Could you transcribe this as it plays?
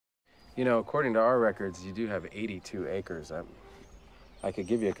You know, according to our records, you do have 82 acres. I could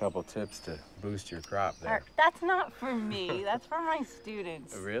give you a couple tips to boost your crop there. That's not for me. That's for my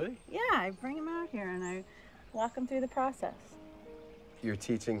students. Oh, really? Yeah, I bring them out here and I walk them through the process. You're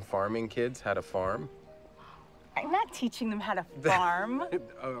teaching farming kids how to farm? I'm not teaching them how to farm.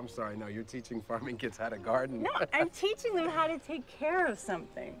 Oh, I'm sorry. No, you're teaching farming kids how to garden. No, I'm teaching them how to take care of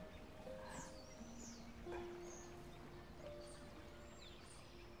something.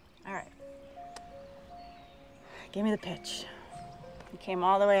 All right. Give me the pitch. You came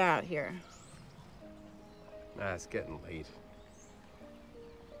all the way out here. Nah, it's getting late.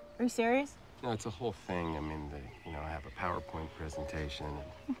 Are you serious? No, it's a whole thing. I mean, I have a PowerPoint presentation,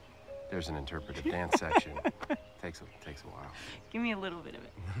 and there's an interpretive dance section. Takes a while. Give me a little bit of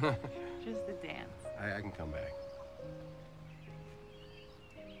it. Just the dance. I can come back.